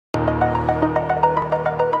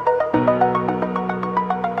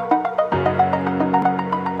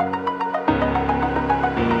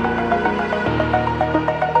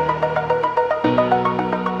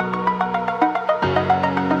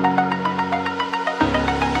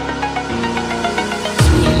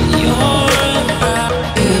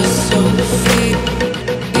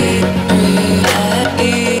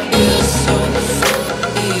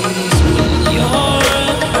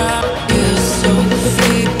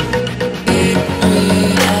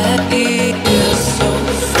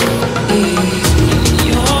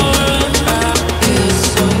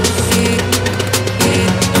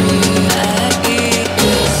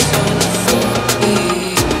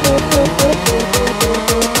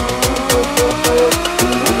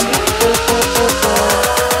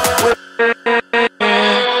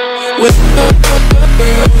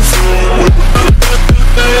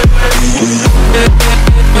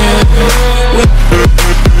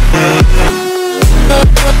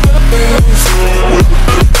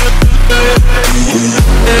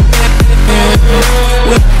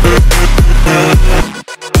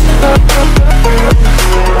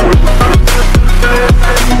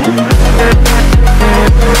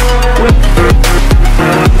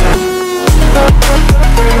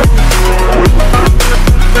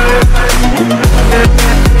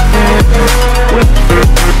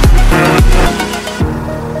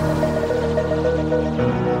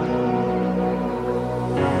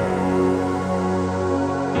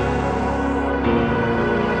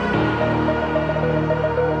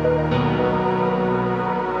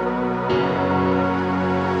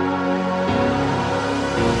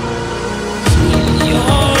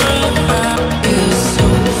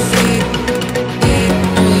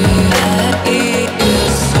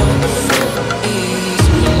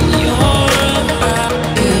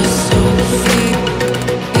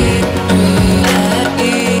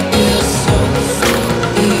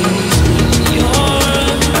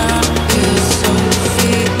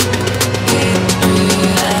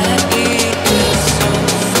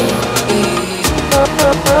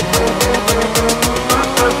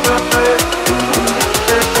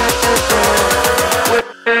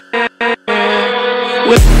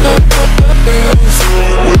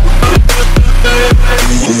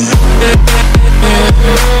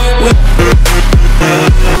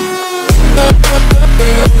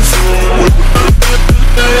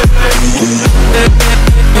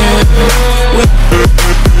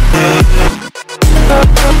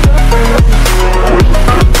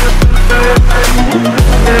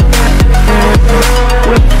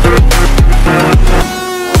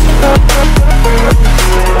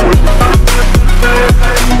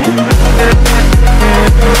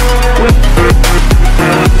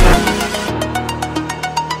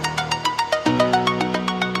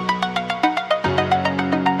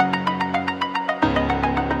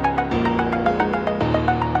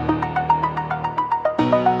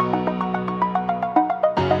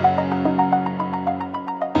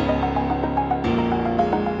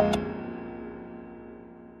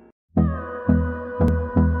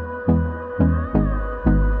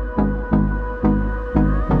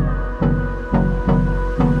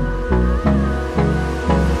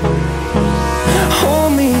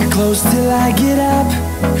Close till I get up.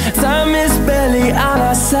 Time is barely on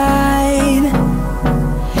our side.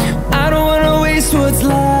 I don't wanna waste what's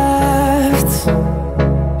left.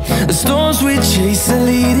 The storms we chase are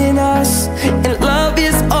leading us, and love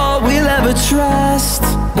is all we'll ever trust.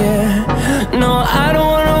 Yeah, no, I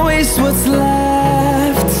don't wanna waste what's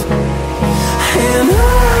left. And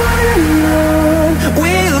on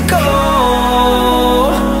we'll go,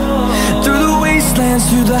 through the wastelands,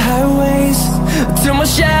 through the highways, till my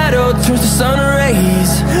shadow turns to sun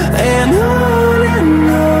rays. And on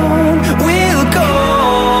we'll go,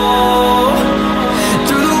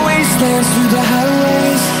 through the wastelands, through the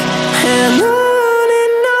highways, and on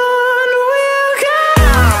we'll go.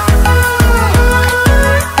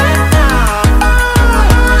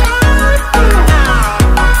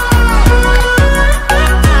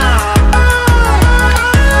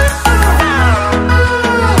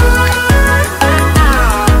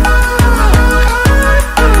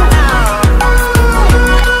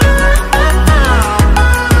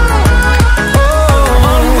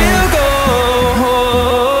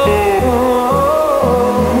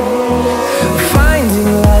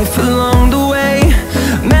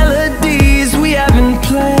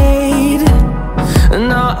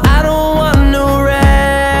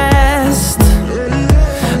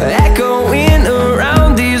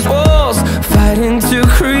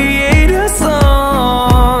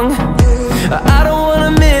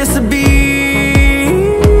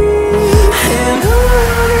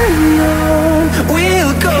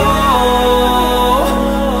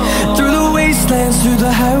 Through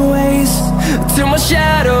the highways, till my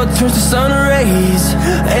shadow turns to sun rays.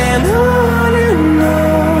 And on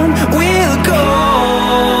we'll go,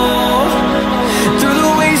 through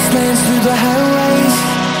the wastelands, through the highways,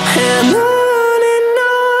 and on.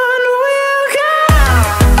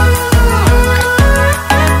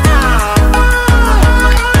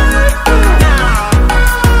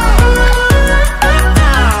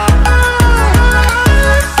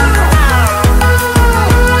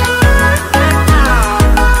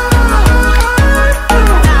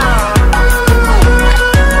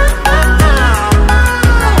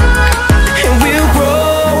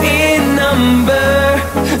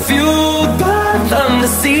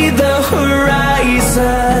 See the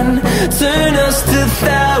horizon turn us to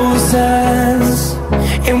thousands,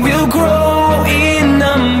 and we'll grow in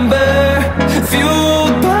number,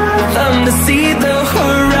 fueled by them. To see the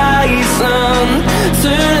horizon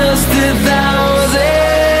turn us to thousands,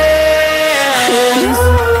 and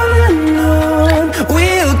on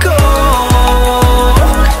we'll go,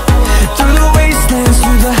 through the wastelands,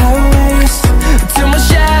 through the highways, till my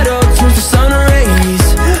shadow turns to sun rays.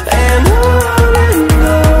 And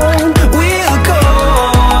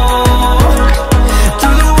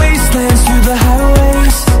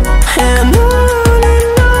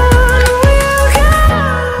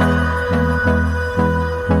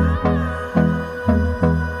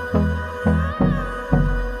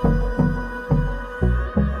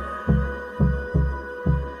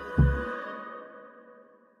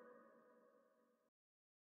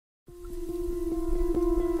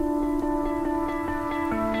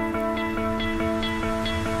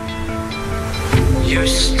you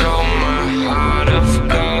stole my heart of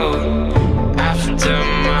gold after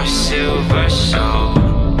my silver soul.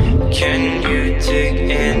 Can you dig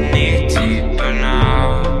any deeper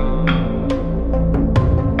now?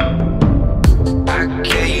 I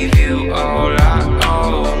gave you all I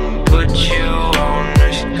own, put you on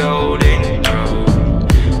this golden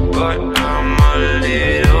throne, but I'm a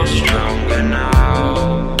little stronger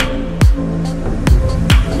now.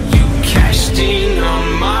 You cashed in on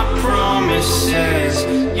my promises,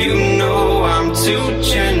 you know I'm too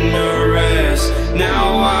generous. Now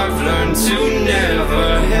I've learned to never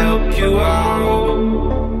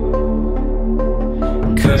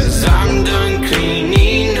 'Cause I'm done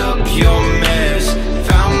cleaning up your mess.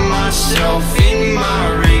 Found myself in my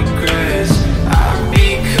regrets. I've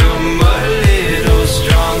become a little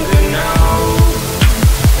stronger now.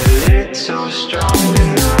 A little stronger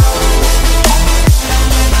now.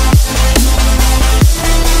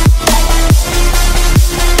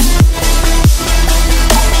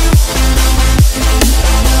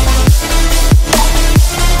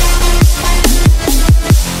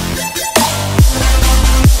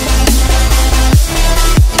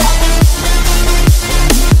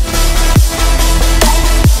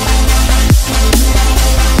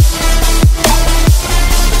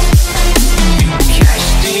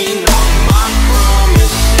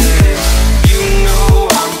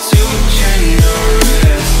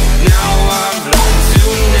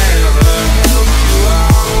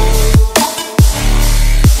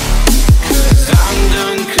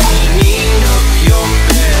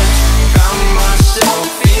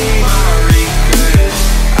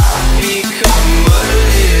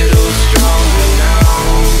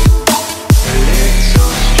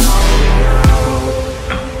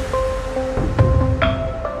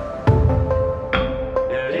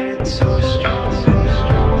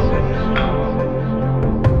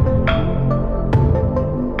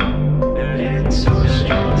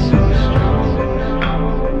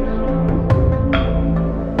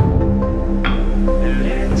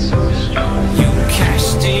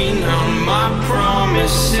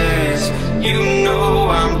 You know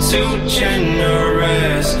I'm too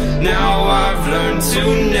generous. Now I've learned to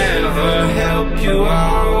never help you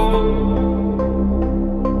out.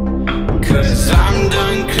 'Cause I'm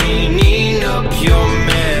done cleaning up your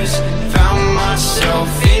mess. Found myself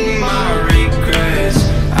in my regrets.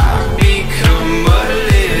 I've become a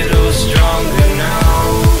little stronger now.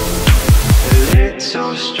 A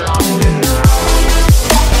little stronger now.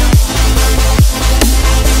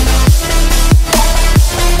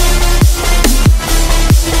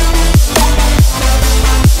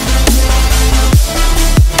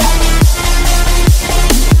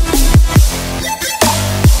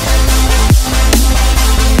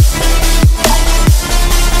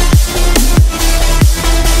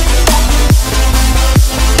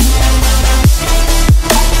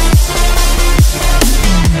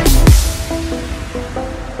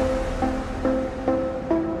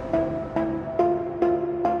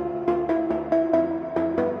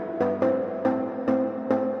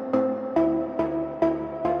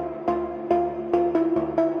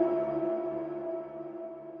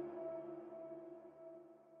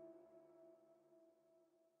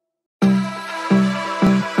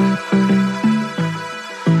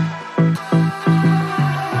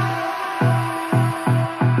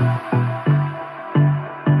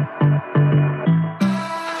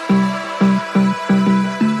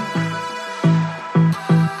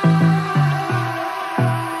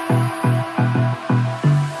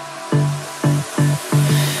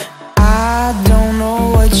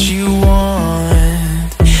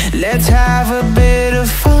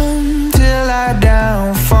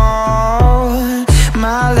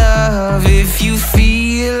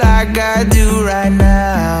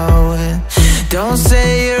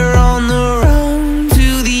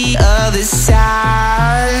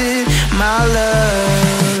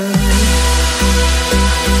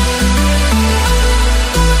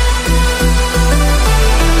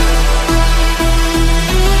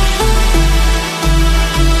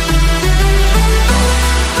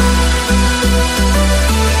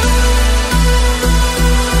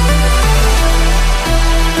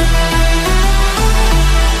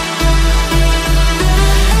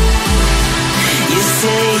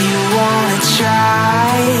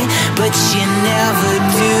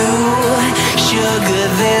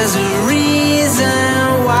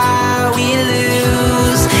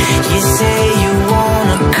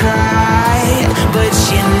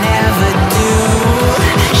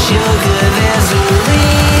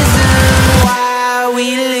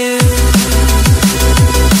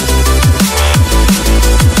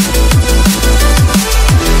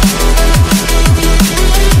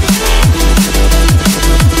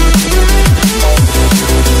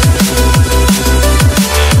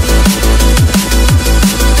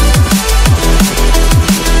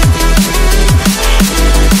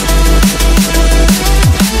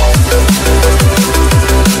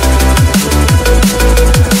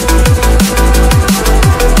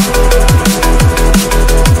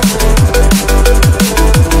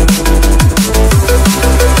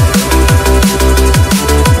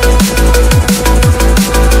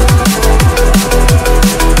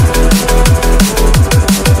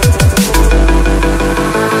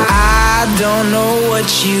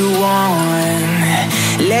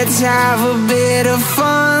 Let's have a bit of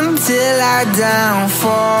fun till I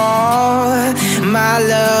downfall. My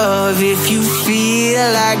love, if you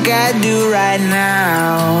feel like I do right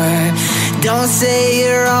now, don't say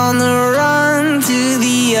you're on the run to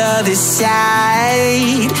the other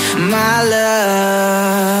side. My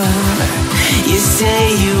love, you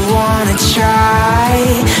say you wanna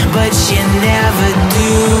try, but you never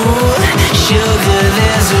do. Sugar,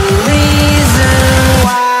 there's a reason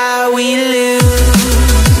why we lose.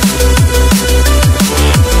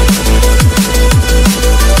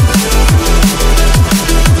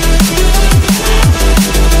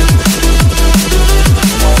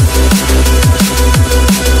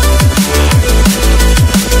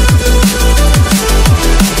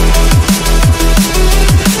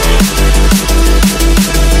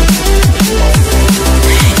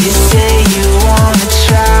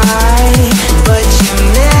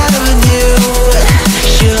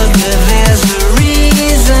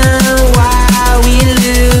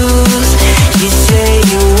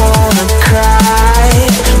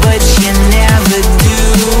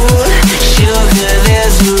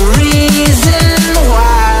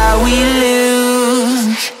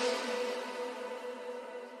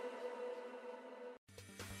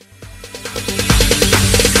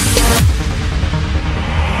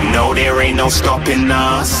 No, there ain't no stopping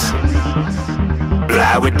us.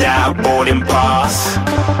 Fly without boarding pass.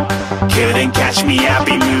 Couldn't catch me, I'll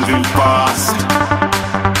be moving fast.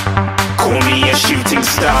 Call me a shooting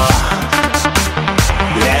star.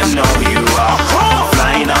 Let 'em know who you are.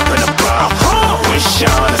 Flying up in a bar. Wish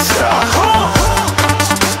on a star.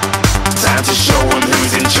 Time to show 'em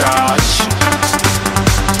who's in charge.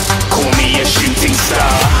 Call me a shooting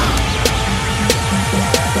star.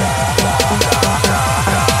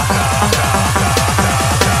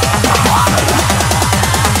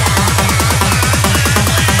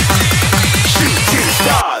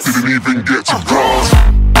 Didn't even get to cross.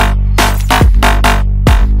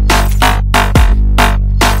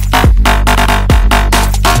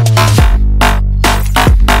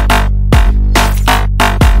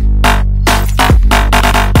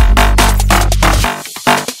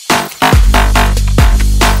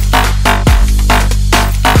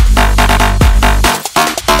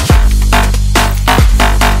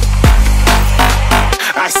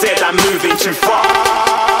 I said I'm moving too far.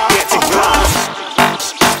 Get to glass.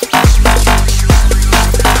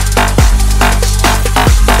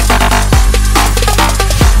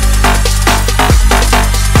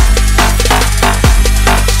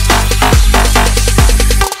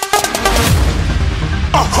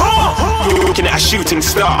 Looking at a shooting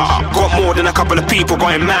star. Got more than a couple of people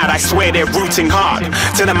going mad, I swear they're rooting hard.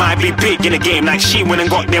 Tell them I'd be big in the game like she went and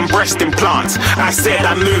got them breast implants. I said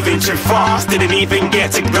I'm moving too fast, didn't even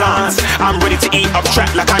get a glance. I'm ready to eat up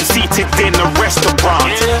track like I'm seated in a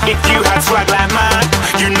restaurant. If you had swag like mine,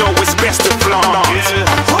 you know it's best to flaunt.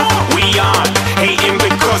 We aren't hating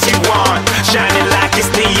because you aren't shining like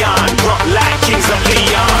it's neon, rock like kings of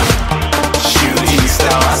Leon. Shooting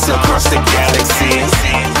stars across the galaxy.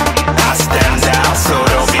 I stand out, so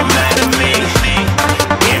don't be mad at me.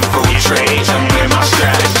 Infiltrate, I'm with my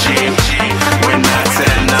strategy. When I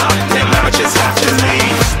turn up, then I just have to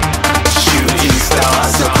leave. Shooting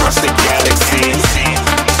stars across the galaxy.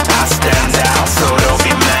 I stand out, so don't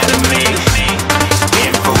be mad at me.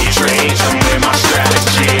 Infiltrate, I'm with my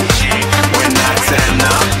strategy. When I turn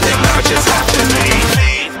up, then I just have to leave.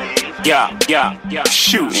 Yeah,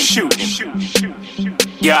 shooting.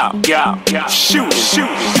 Yeah, shooting. Yeah, shooting.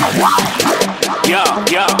 Yeah,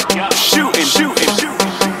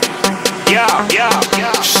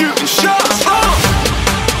 shooting shots.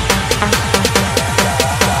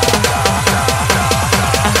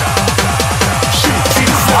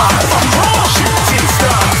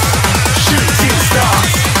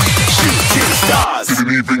 Shooting stars.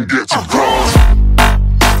 Didn't even get to cross.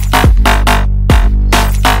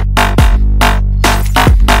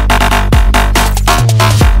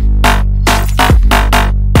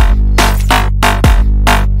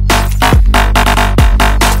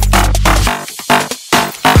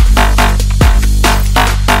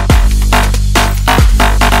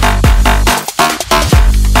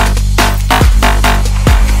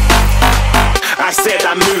 I said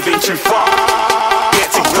I'm moving too far.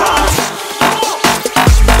 Get to glass.